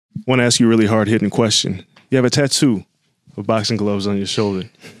want to ask you a really hard-hitting question. You have a tattoo of boxing gloves on your shoulder.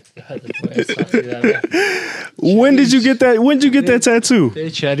 When did you get that? When did you get that tattoo? They're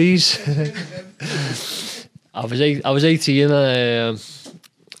cherries. I was 18 and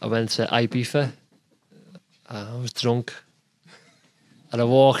I went to Ibiza. I was drunk. And I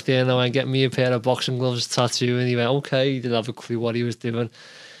walked in and I went, get me a pair of boxing gloves, tattoo, and he went, okay. He didn't have a clue what he was doing.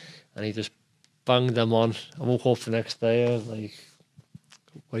 And he just banged them on. I woke up the next day, I was like,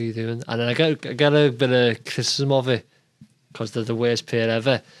 what are you doing? And then I got a bit of criticism of it because they're the worst pair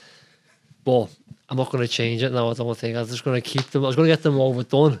ever. But I'm not going to change it now, I don't think. I'm just going to keep them. I was going to get them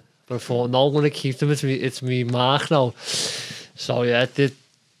overdone. But I thought, no, I'm going to keep them. It's me mark now. So yeah, the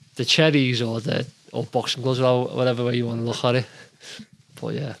cherries or boxing gloves, or whatever way you want to look at it.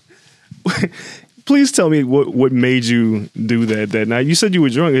 But yeah. Please tell me what made you do that night. You said you were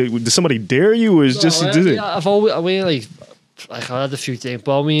drunk. Did somebody dare you, or just you did it? Yeah, like I had a few things,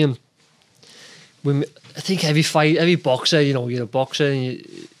 but I mean, I think every boxer, you know, you're a boxer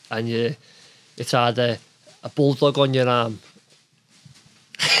and it's either a bulldog on your arm.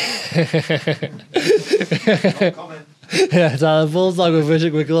 No comment. Yeah, it's either a bulldog with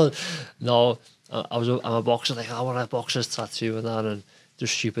physical gloves. No, I'm a boxer. Like, I want a boxer's tattoo and that, and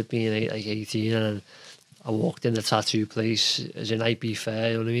just stupid being like 18, and I walked in the tattoo place as a night be fair,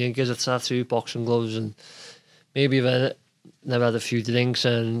 you know what I mean? Gives a tattoo, boxing gloves, and maybe if I never had a few drinks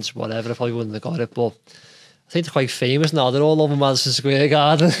and whatever, I probably wouldn't have got it. But I think they're quite famous now. They're all over Madison Square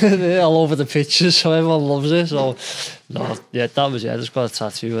Garden. They're all over the pictures, so everyone loves it. So, no, yeah, that was it. I just got a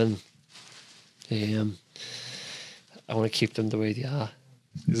tattoo, and I want to keep them the way they are.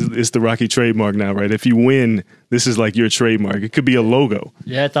 It's the Rocky trademark now, right? If you win, this is like your trademark. It could be a logo.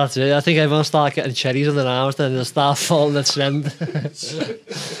 Yeah, that's it. I think everyone start getting cherries on their arms, then they'll start falling the trend.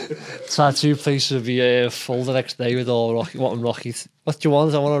 Tattoo places will be full the next day with all Rocky. What do you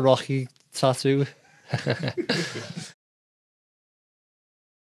want? I want a Rocky tattoo.